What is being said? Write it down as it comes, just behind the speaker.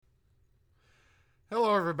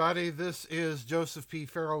everybody. This is Joseph P.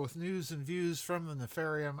 Farrell with news and views from the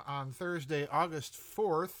Nefarium on Thursday, August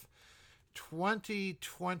 4th,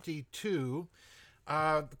 2022.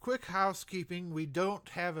 Quick housekeeping. We don't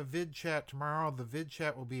have a vid chat tomorrow. The vid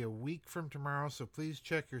chat will be a week from tomorrow, so please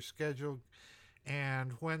check your schedule.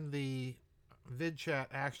 And when the vid chat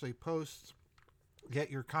actually posts,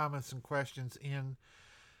 get your comments and questions in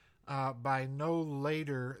by no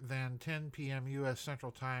later than 10 p.m. U.S. Central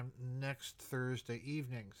Time next Thursday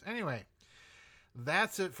evenings. Anyway,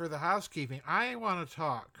 that's it for the housekeeping. I want to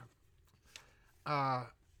talk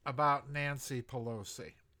about Nancy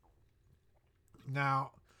Pelosi.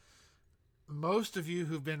 Now, most of you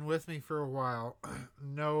who've been with me for a while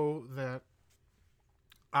know that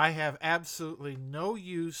I have absolutely no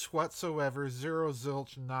use whatsoever, zero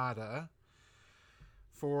zilch nada,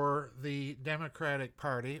 for the Democratic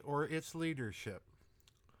Party or its leadership.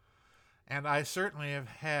 And I certainly have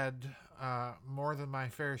had more than my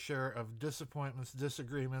fair share of disappointments,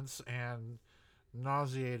 disagreements, and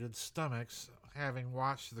nauseated stomachs having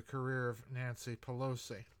watched the career of Nancy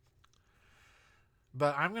Pelosi.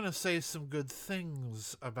 But I'm going to say some good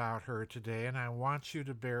things about her today, and I want you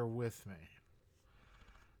to bear with me.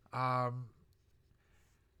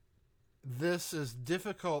 This is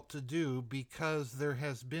difficult to do because there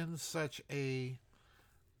has been such a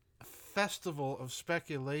festival of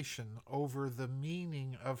speculation over the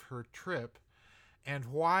meaning of her trip and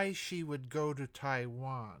why she would go to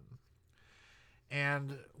Taiwan.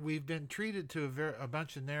 And we've been treated to a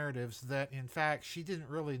bunch of narratives that, in fact, she didn't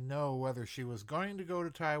really know whether she was going to go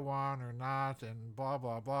to Taiwan or not, and blah,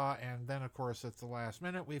 blah, blah. And then, of course, at the last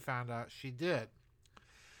minute, we found out she did.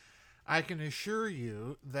 I can assure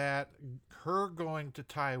you that her going to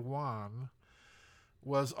Taiwan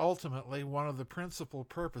was ultimately one of the principal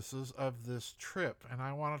purposes of this trip, and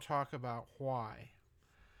I want to talk about why.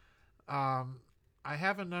 I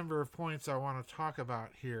have a number of points I want to talk about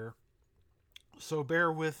here, so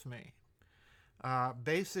bear with me.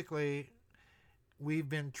 Basically, we've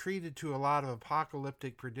been treated to a lot of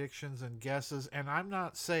apocalyptic predictions and guesses, and I'm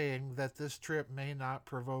not saying that this trip may not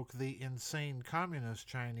provoke the insane communist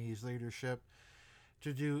Chinese leadership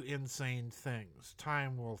to do insane things.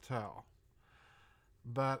 Time will tell.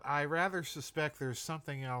 But I rather suspect there's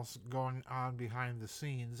something else going on behind the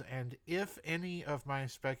scenes, and if any of my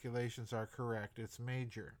speculations are correct, it's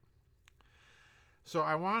major. So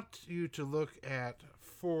I want you to look at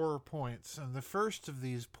 4 points, and the first of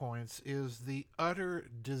these points is the utter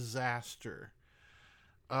disaster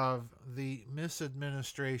of the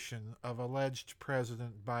misadministration of alleged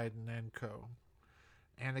President Biden and co.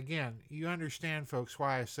 And again, you understand, folks,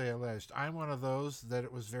 why I say alleged. I'm one of those that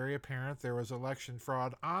it was very apparent there was election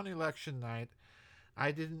fraud on election night.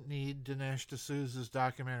 I didn't need Dinesh D'Souza's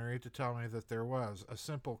documentary to tell me that there was. A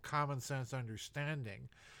simple common sense understanding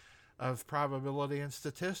of probability and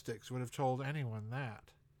statistics would have told anyone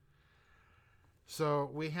that. So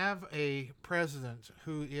we have a president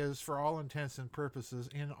who is, for all intents and purposes,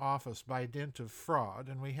 in office by dint of fraud,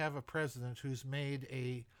 and we have a president who's made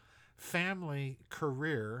a family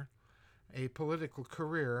career, a political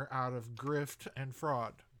career, out of grift and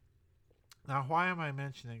fraud. Now, why am I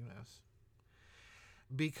mentioning this?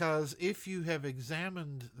 Because if you have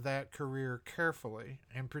examined that career carefully,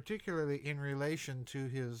 and particularly in relation to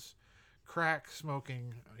his crack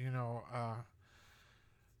smoking,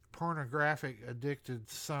 pornographic addicted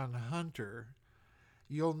son Hunter,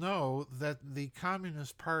 you'll know that the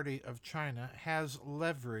Communist Party of China has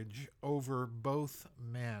leverage over both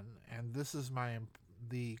men, and this is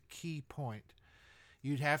the key point.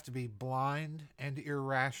 You'd have to be blind and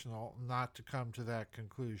irrational not to come to that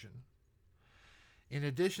conclusion. In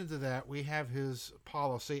addition to that, we have his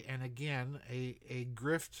policy, and again, a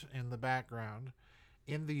grift in the background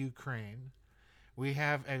in the Ukraine. We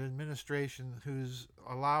have an administration who's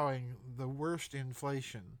allowing the worst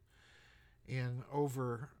inflation in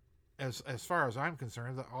over, as far as I'm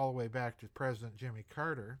concerned, all the way back to President Jimmy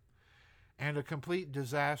Carter, and a complete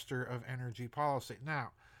disaster of energy policy.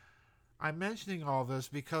 Now, I'm mentioning all this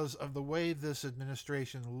because of the way this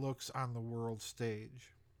administration looks on the world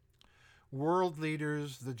stage. World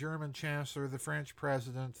leaders, the German Chancellor, the French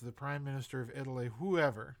President, the Prime Minister of Italy,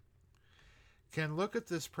 whoever, can look at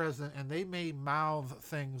this president and they may mouth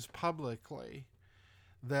things publicly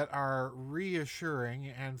that are reassuring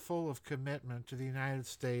and full of commitment to the United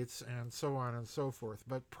States and so on and so forth.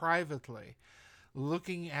 But privately,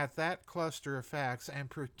 looking at that cluster of facts, and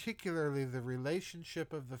particularly the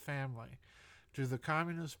relationship of the family to the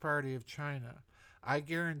Communist Party of China, I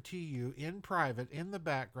guarantee you, in private, in the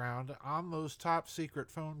background, on those top secret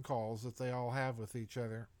phone calls that they all have with each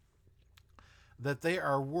other, that they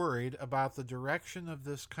are worried about the direction of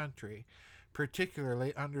this country,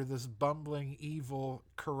 particularly under this bumbling, evil,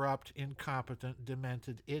 corrupt, incompetent,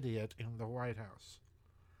 demented idiot in the White House.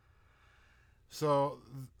 So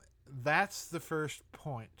that's the first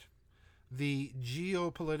point. The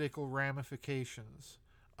geopolitical ramifications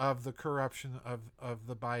of the corruption of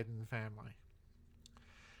the Biden family.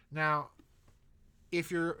 Now, if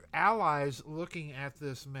your allies looking at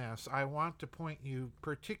this mess, I want to point you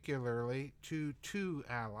particularly to two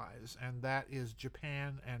allies, and that is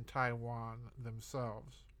Japan and Taiwan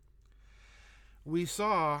themselves. We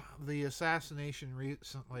saw the assassination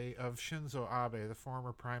recently of Shinzo Abe, the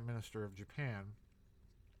former Prime Minister of Japan,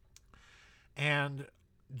 and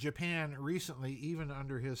Japan recently, even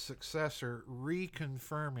under his successor,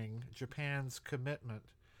 reconfirming Japan's commitment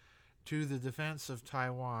to the defense of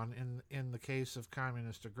Taiwan in the case of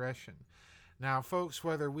communist aggression. Now, folks,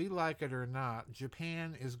 whether we like it or not,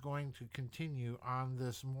 Japan is going to continue on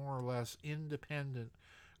this more or less independent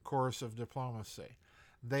course of diplomacy.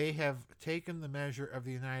 They have taken the measure of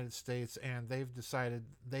the United States, and they've decided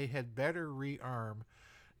they had better rearm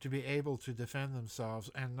to be able to defend themselves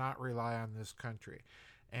and not rely on this country.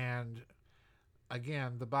 And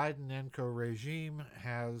again, the Biden-Enco regime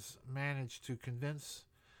has managed to convince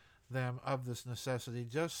them of this necessity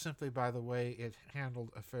just simply by the way it handled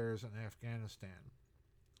affairs in Afghanistan.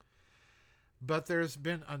 But there's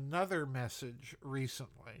been another message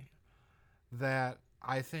recently that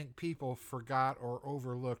I think people forgot or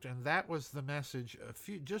overlooked, and that was the message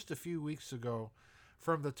just a few weeks ago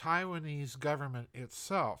from the Taiwanese government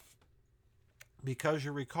itself. Because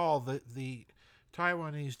you recall that the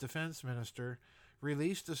Taiwanese defense minister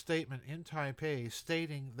released a statement in Taipei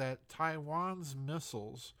stating that Taiwan's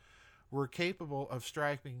missiles were capable of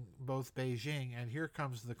striking both Beijing, and here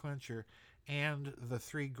comes the clincher, and the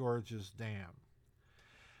Three Gorges Dam.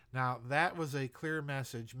 Now, that was a clear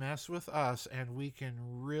message. Mess with us, and we can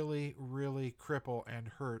really, really cripple and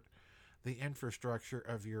hurt the infrastructure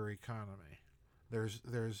of your economy.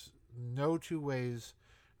 There's no two ways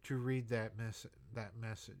to read that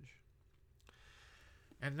message.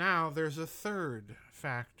 And now there's a third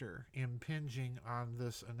factor impinging on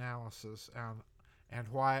this analysis, and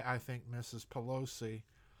why I think Mrs. Pelosi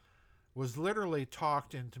was literally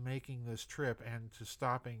talked into making this trip and to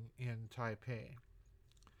stopping in Taipei.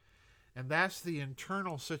 And that's the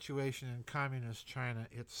internal situation in communist China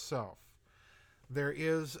itself. There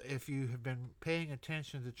is, if you have been paying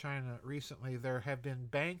attention to China recently, there have been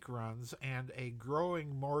bank runs and a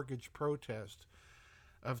growing mortgage protest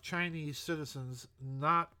of Chinese citizens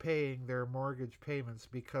not paying their mortgage payments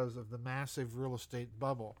because of the massive real estate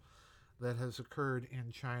bubble that has occurred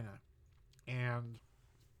in China. And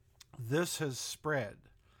this has spread,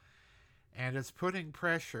 and it's putting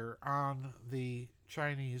pressure on the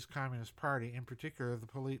Chinese Communist Party, in particular the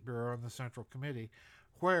Politburo and the Central Committee,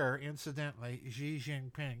 where, incidentally, Xi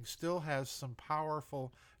Jinping still has some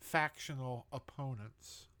powerful factional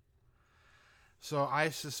opponents. So I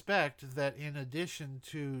suspect that in addition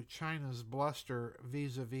to China's bluster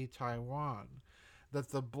vis-a-vis Taiwan,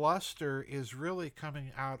 that the bluster is really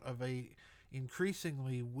coming out of a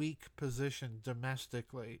increasingly weak position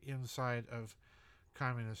domestically inside of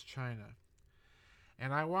communist China.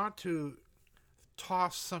 And I want to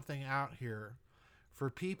toss something out here for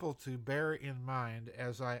people to bear in mind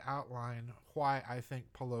as I outline why I think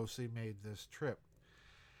Pelosi made this trip.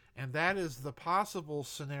 And that is the possible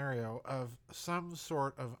scenario of some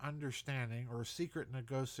sort of understanding or secret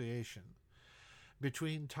negotiation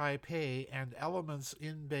between Taipei and elements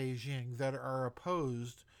in Beijing that are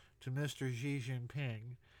opposed to Mr. Xi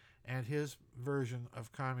Jinping and his version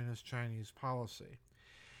of communist Chinese policy.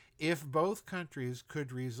 If both countries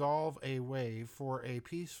could resolve a way for a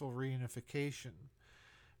peaceful reunification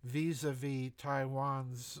vis-a-vis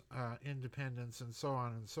Taiwan's independence and so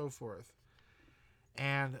on and so forth,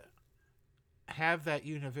 and have that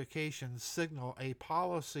unification signal a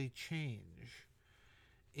policy change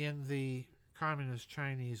in the communist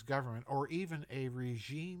Chinese government, or even a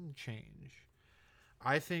regime change,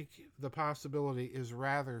 I think the possibility is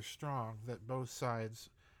rather strong that both sides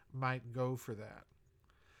might go for that.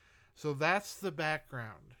 So that's the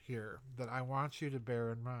background here that I want you to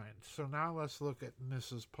bear in mind. So now let's look at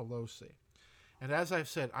Mrs. Pelosi. And as I've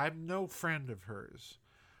said, I'm no friend of hers.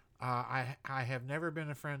 I have never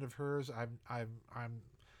been a friend of hers. I'm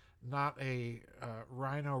not a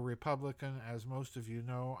rhino Republican, as most of you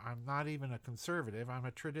know. I'm not even a conservative. I'm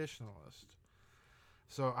a traditionalist.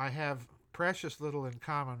 So I have precious little in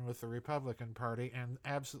common with the Republican Party and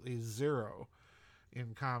absolutely zero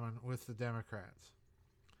in common with the Democrats.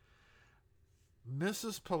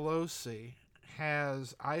 Mrs. Pelosi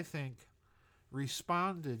has, I think,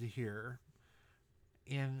 responded here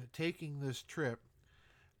in taking this trip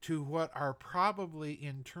to what are probably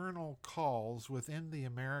internal calls within the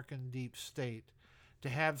American deep state to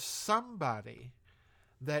have somebody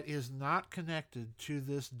that is not connected to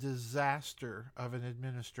this disaster of an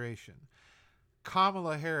administration.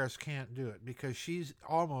 Kamala Harris can't do it because she's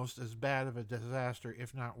almost as bad of a disaster,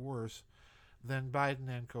 if not worse, than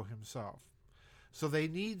Bidenenko himself. So they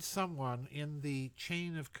need someone in the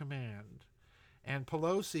chain of command. And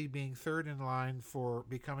Pelosi being third in line for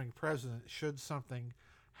becoming president, should something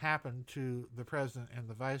happen to the president and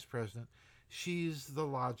the vice president, she's the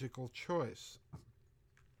logical choice.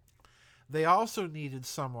 They also needed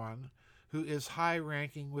someone who is high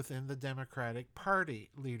ranking within the Democratic Party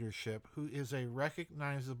leadership, who is a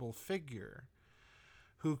recognizable figure,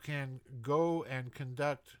 who can go and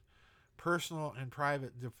conduct personal and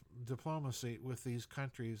private diplomacy with these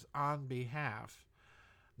countries on behalf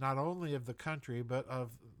not only of the country but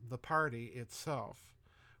of the party itself,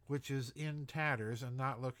 which is in tatters and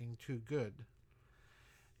not looking too good.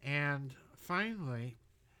 And finally,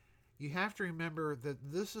 you have to remember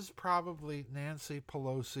that this is probably Nancy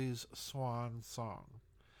Pelosi's swan song.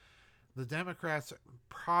 The Democrats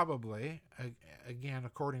probably, again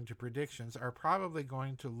according to predictions, are probably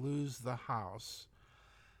going to lose the House.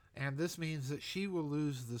 And this means that she will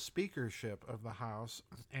lose the speakership of the House.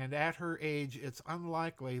 And at her age, it's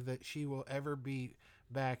unlikely that she will ever be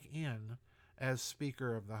back in as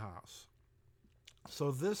Speaker of the House.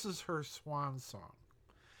 So this is her swan song.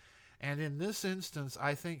 And in this instance,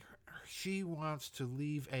 I think she wants to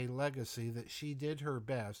leave a legacy that she did her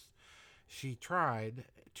best. She tried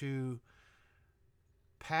to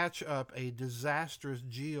patch up a disastrous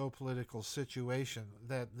geopolitical situation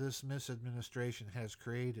that this misadministration has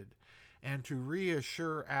created, and to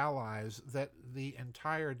reassure allies that the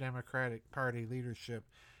entire Democratic Party leadership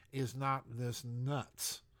is not this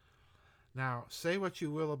nuts. Now, say what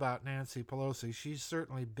you will about Nancy Pelosi, she's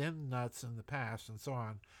certainly been nuts in the past and so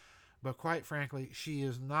on, but quite frankly, she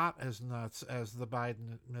is not as nuts as the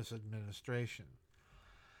Biden misadministration.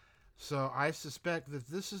 So I suspect that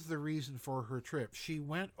this is the reason for her trip. She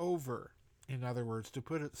went over, in other words, to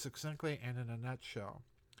put it succinctly and in a nutshell,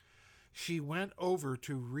 she went over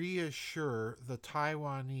to reassure the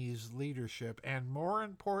Taiwanese leadership, and more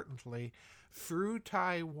importantly, through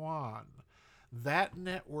Taiwan, that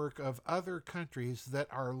network of other countries that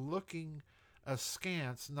are looking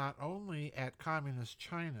askance not only at Communist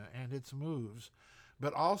China and its moves,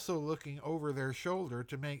 but also looking over their shoulder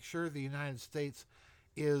to make sure the United States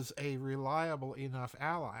is a reliable enough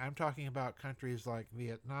ally. I'm talking about countries like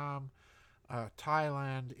Vietnam,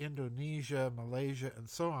 Thailand, Indonesia, Malaysia, and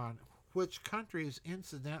so on, which countries,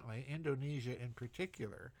 incidentally, Indonesia in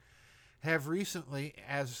particular, have recently,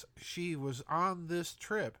 as she was on this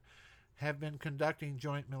trip, have been conducting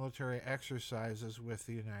joint military exercises with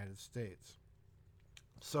the United States.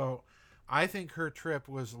 So I think her trip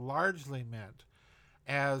was largely meant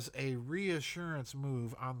as a reassurance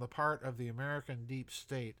move on the part of the American deep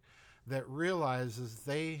state that realizes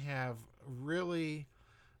they have really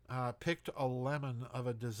picked a lemon of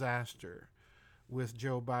a disaster with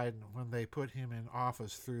Joe Biden when they put him in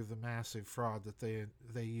office through the massive fraud that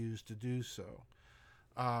they used to do so.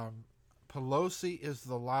 Pelosi is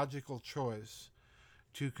the logical choice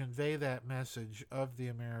to convey that message of the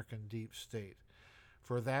American deep state.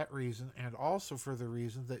 For that reason, and also for the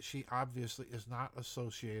reason that she obviously is not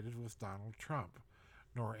associated with Donald Trump,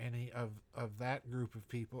 nor any of that group of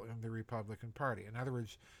people in the Republican Party. In other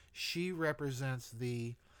words, she represents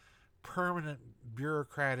the permanent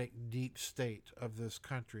bureaucratic deep state of this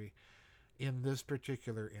country in this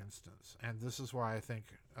particular instance. And this is why I think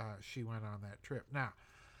she went on that trip. Now,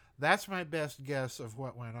 that's my best guess of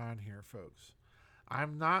what went on here, folks.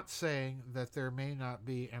 I'm not saying that there may not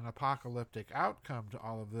be an apocalyptic outcome to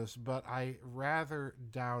all of this, but I rather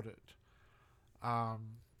doubt it.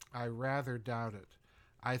 I rather doubt it.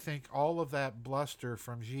 I think all of that bluster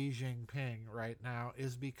from Xi Jinping right now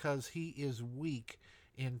is because he is weak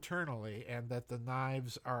internally and that the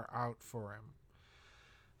knives are out for him.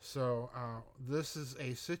 So this is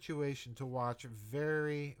a situation to watch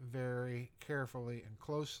very, very carefully and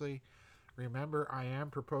closely. Remember, I am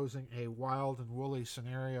proposing a wild and woolly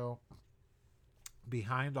scenario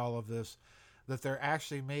behind all of this, that there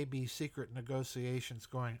actually may be secret negotiations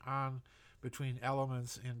going on between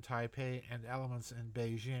elements in Taipei and elements in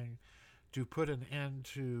Beijing to put an end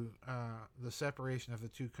to the separation of the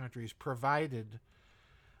two countries, provided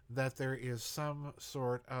that there is some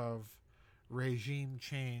sort of regime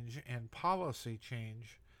change and policy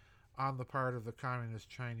change on the part of the Communist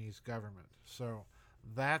Chinese government. So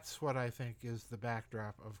That's what I think is the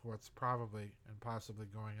backdrop of what's probably and possibly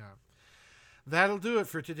going on. That'll do it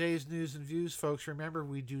for today's news and views, folks. Remember,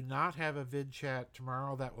 we do not have a vid chat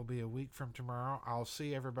tomorrow. That will be a week from tomorrow. I'll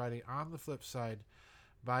see everybody on the flip side.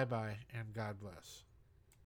 Bye-bye, and God bless.